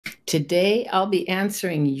Today, I'll be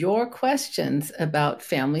answering your questions about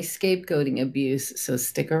family scapegoating abuse, so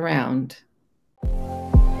stick around.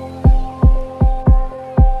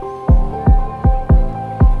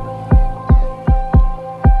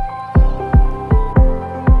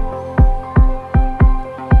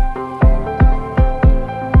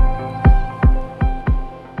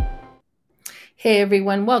 Hey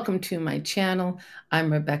everyone, welcome to my channel.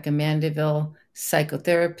 I'm Rebecca Mandeville,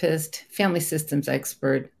 psychotherapist, family systems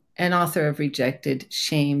expert, and author of Rejected,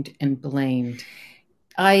 Shamed, and Blamed.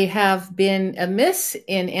 I have been amiss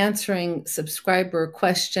in answering subscriber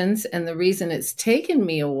questions, and the reason it's taken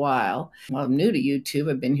me a while, well, I'm new to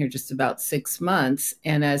YouTube, I've been here just about 6 months,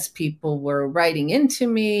 and as people were writing into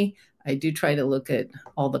me, I do try to look at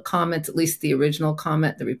all the comments, at least the original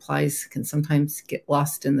comment. The replies can sometimes get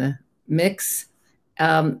lost in the mix.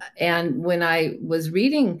 And when I was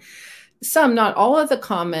reading some, not all of the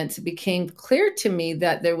comments, it became clear to me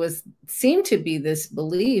that there seemed to be this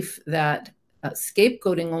belief that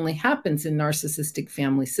scapegoating only happens in narcissistic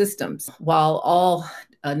family systems. While all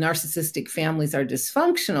narcissistic families are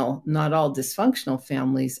dysfunctional, not all dysfunctional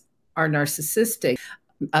families are narcissistic.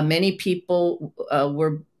 Many people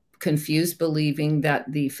were confused, believing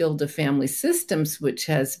that the field of family systems, which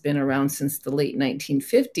has been around since the late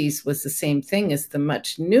 1950s, was the same thing as the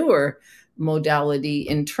much newer modality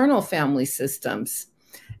internal family systems.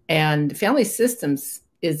 And family systems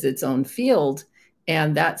is its own field,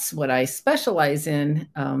 and that's what I specialize in,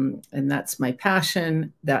 and that's my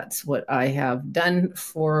passion. That's what I have done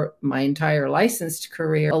for my entire licensed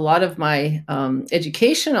career. A lot of my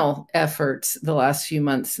educational efforts the last few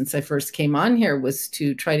months since I first came on here was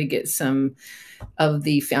to try to get some of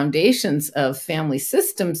the foundations of family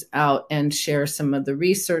systems out and share some of the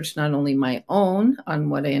research, not only my own on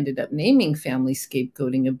what I ended up naming family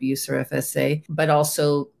scapegoating abuse, or FSA, but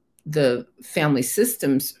also the family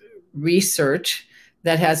systems research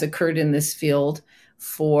that has occurred in this field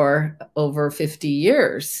for over 50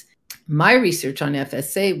 years. My research on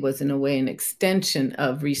FSA was, in a way, an extension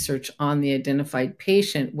of research on the identified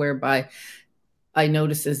patient, whereby I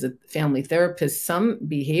noticed as a family therapist, some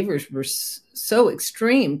behaviors were so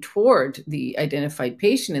extreme toward the identified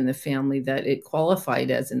patient in the family that it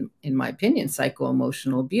qualified as, in my opinion,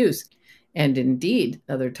 psycho-emotional abuse. And indeed,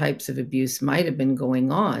 other types of abuse might have been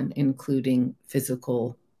going on, including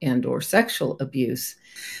physical and/or sexual abuse.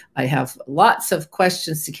 I have lots of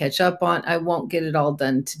questions to catch up on. I won't get it all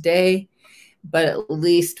done today, but at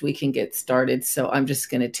least we can get started. So I'm just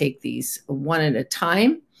going to take these one at a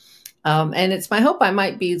time. And it's my hope I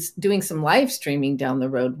might be doing some live streaming down the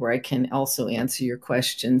road where I can also answer your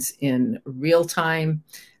questions in real time.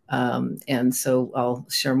 And so I'll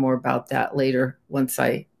share more about that later once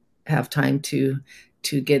I have time to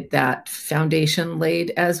get that foundation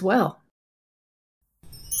laid as well.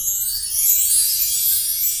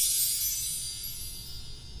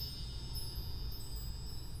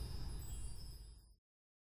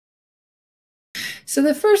 So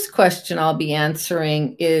the first question I'll be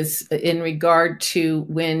answering is in regard to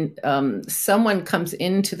when someone comes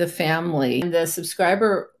into the family, and the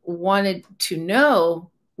subscriber wanted to know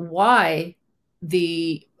why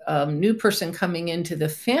the new person coming into the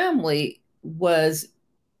family was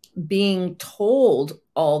being told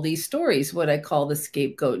all these stories, what I call the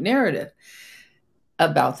scapegoat narrative,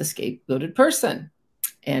 about the scapegoated person.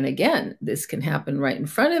 And again, this can happen right in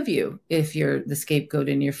front of you if you're the scapegoat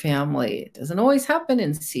in your family. It doesn't always happen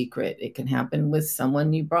in secret. It can happen with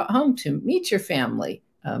someone you brought home to meet your family,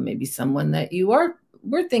 maybe someone that you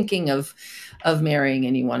were thinking of marrying,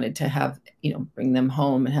 and you wanted to have, bring them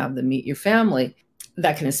home and have them meet your family.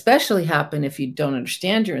 That can especially happen if you don't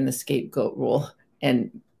understand you're in the scapegoat role,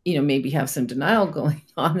 and maybe have some denial going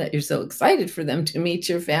on that you're so excited for them to meet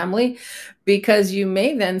your family, because you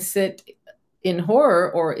may then sit in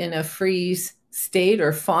horror or in a freeze state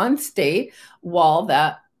or fawn state while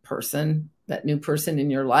that person, that new person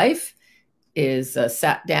in your life, is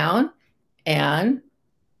sat down and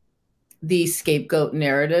the scapegoat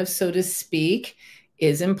narrative, so to speak,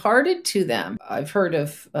 is imparted to them. I've heard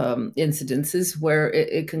of incidences where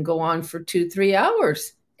it can go on for 2-3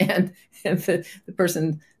 hours, and the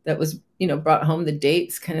person that was, brought home, the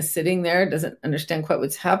date's kind of sitting there, doesn't understand quite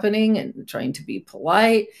what's happening and trying to be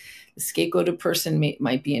polite. The scapegoated person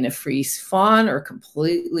might be in a freeze fawn or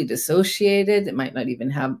completely dissociated. It might not even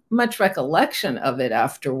have much recollection of it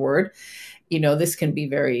afterward. This can be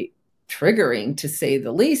very triggering, to say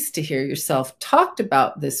the least, to hear yourself talked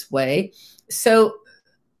about this way. So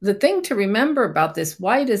the thing to remember about this,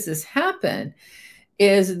 why does this happen,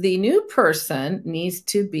 is the new person needs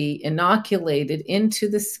to be inoculated into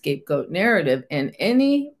the scapegoat narrative, and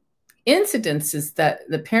any incidences that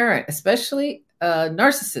the parent, especially a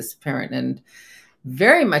narcissist parent, and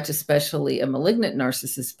very much especially a malignant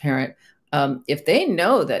narcissist parent, if they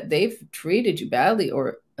know that they've treated you badly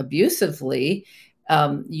or abusively,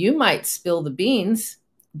 you might spill the beans,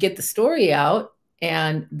 get the story out,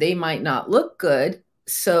 and they might not look good.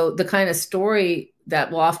 So the kind of story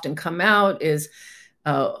that will often come out is,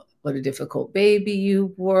 what a difficult baby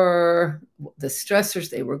you were, the stressors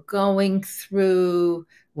they were going through,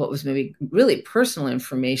 what was maybe really personal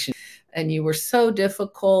information. And you were so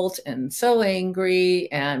difficult and so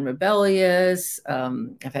angry and rebellious.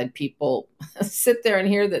 I've had people sit there and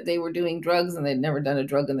hear that they were doing drugs and they'd never done a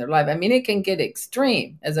drug in their life. I mean, it can get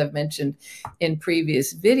extreme, as I've mentioned in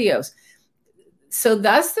previous videos. So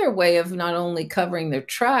that's their way of not only covering their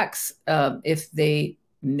tracks, if they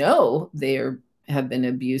know they have been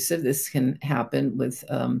abusive. This can happen with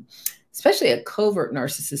especially a covert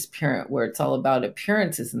narcissist parent, where it's all about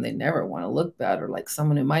appearances and they never want to look bad, or like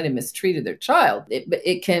someone who might have mistreated their child.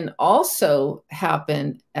 It can also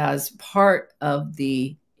happen as part of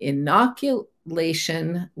the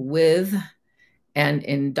inoculation with and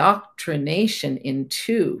indoctrination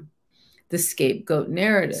into the scapegoat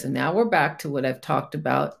narrative. So now we're back to what I've talked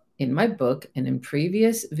about in my book and in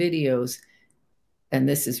previous videos, and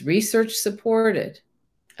this is research supported.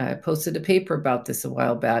 I posted a paper about this a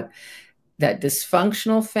while back, that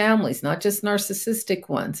dysfunctional families, not just narcissistic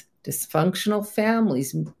ones, dysfunctional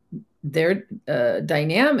families, their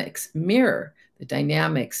dynamics mirror the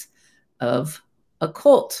dynamics of a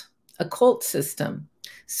cult system.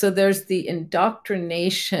 So there's the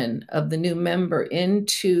indoctrination of the new member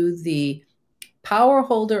into the power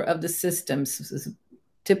holder of the system. So this would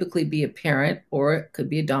typically be a parent, or it could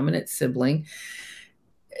be a dominant sibling,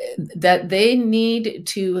 that they need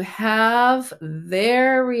to have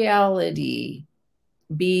their reality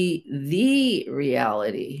be the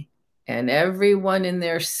reality, and everyone in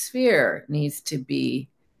their sphere needs to be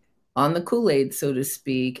on the Kool-Aid, so to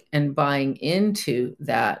speak, and buying into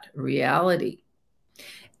that reality.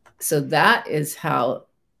 So that is how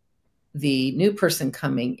the new person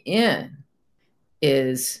coming in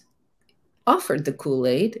is offered the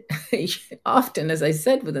Kool-Aid, often, as I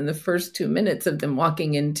said, within the first 2 minutes of them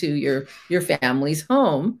walking into your family's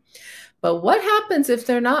home. But what happens if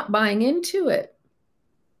they're not buying into it?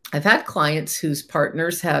 I've had clients whose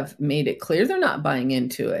partners have made it clear they're not buying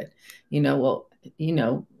into it. Well,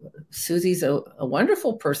 Susie's a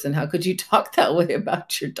wonderful person. How could you talk that way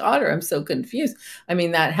about your daughter? I'm so confused. I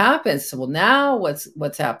mean, that happens. So, well, now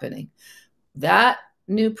what's happening? That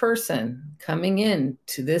new person coming in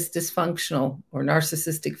to this dysfunctional or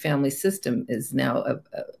narcissistic family system is now a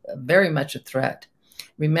very much a threat.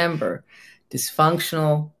 Remember,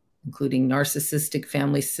 dysfunctional, including narcissistic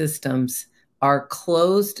family systems, are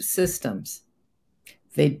closed systems.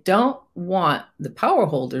 They don't want, the power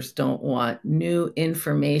holders don't want new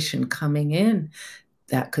information coming in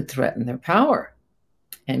that could threaten their power.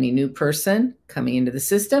 Any new person coming into the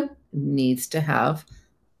system needs to have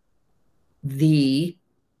the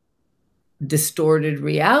distorted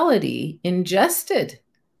reality ingested,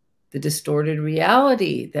 the distorted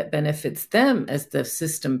reality that benefits them as the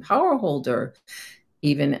system power holder,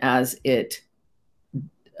 even as it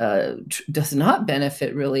does not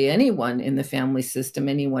benefit really anyone in the family system,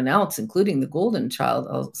 anyone else, including the golden child.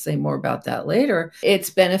 I'll say more about that later. It's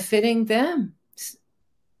benefiting them,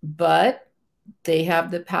 but they have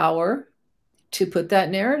the power to put that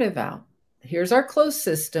narrative out. Here's our closed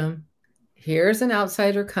system. Here's an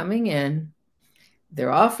outsider coming in.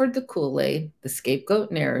 They're offered the Kool-Aid, the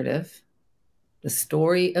scapegoat narrative, the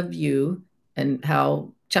story of you and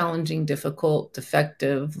how challenging, difficult,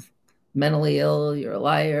 defective, mentally ill, you're a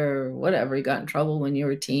liar, or whatever, you got in trouble when you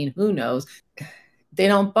were a teen, who knows? They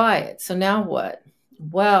don't buy it. So now what?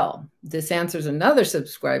 Well, this answers another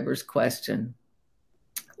subscriber's question.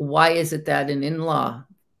 Why is it that an in-law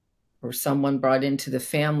or someone brought into the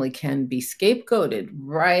family can be scapegoated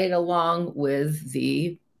right along with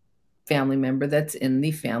the family member that's in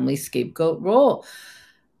the family scapegoat role?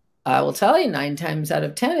 I will tell you, 9 times out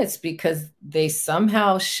of 10, it's because they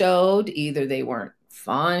somehow showed either they weren't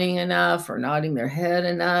fawning enough or nodding their head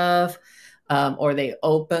enough, or they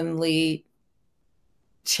openly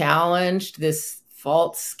challenged this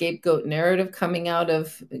false scapegoat narrative coming out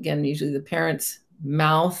of, again, usually the parent's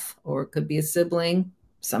mouth, or it could be a sibling,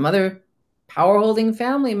 some other power holding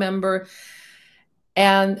family member,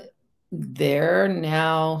 and they're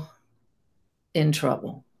now in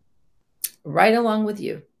trouble right along with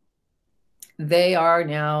you. They are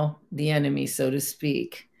now the enemy, so to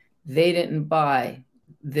speak. They didn't buy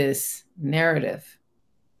this narrative.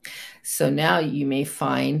 So now you may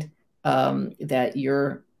find that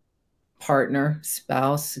your partner,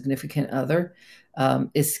 spouse, significant other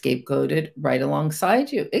is scapegoated right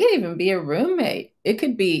alongside you. It could even be a roommate. It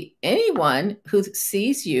could be anyone who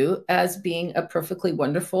sees you as being a perfectly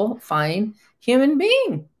wonderful, fine human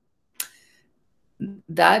being.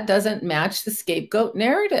 That doesn't match the scapegoat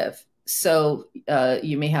narrative. So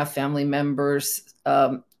you may have family members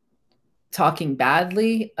talking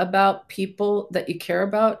badly about people that you care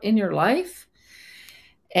about in your life.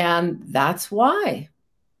 And that's why.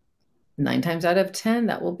 9 times out of 10,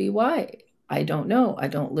 that will be why. I don't know. I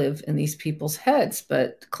don't live in these people's heads,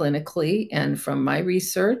 but clinically and from my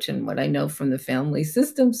research and what I know from the family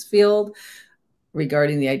systems field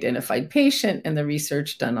regarding the identified patient and the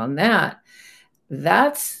research done on that,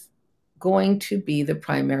 that's going to be the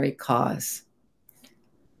primary cause.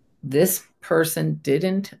 This person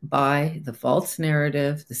didn't buy the false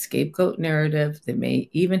narrative, the scapegoat narrative. They may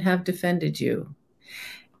even have defended you.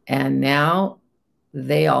 And now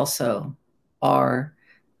they also are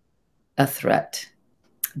a threat,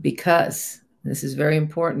 because this is very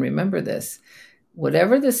important. Remember this.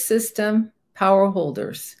 Whatever the system power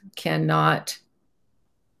holders cannot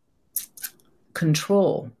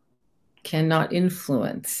control, cannot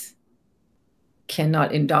influence,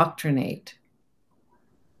 cannot indoctrinate,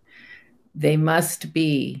 they must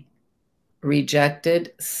be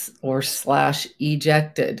rejected or /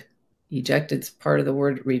 ejected. Ejected is part of the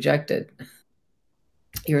word rejected.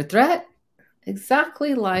 Your threat,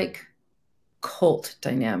 exactly like cult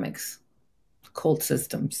dynamics, cult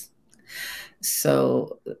systems.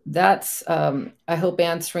 So that's, I hope,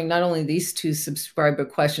 answering not only these 2 subscriber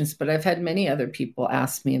questions, but I've had many other people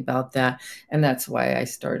ask me about that. And that's why I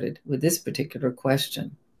started with this particular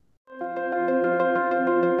question.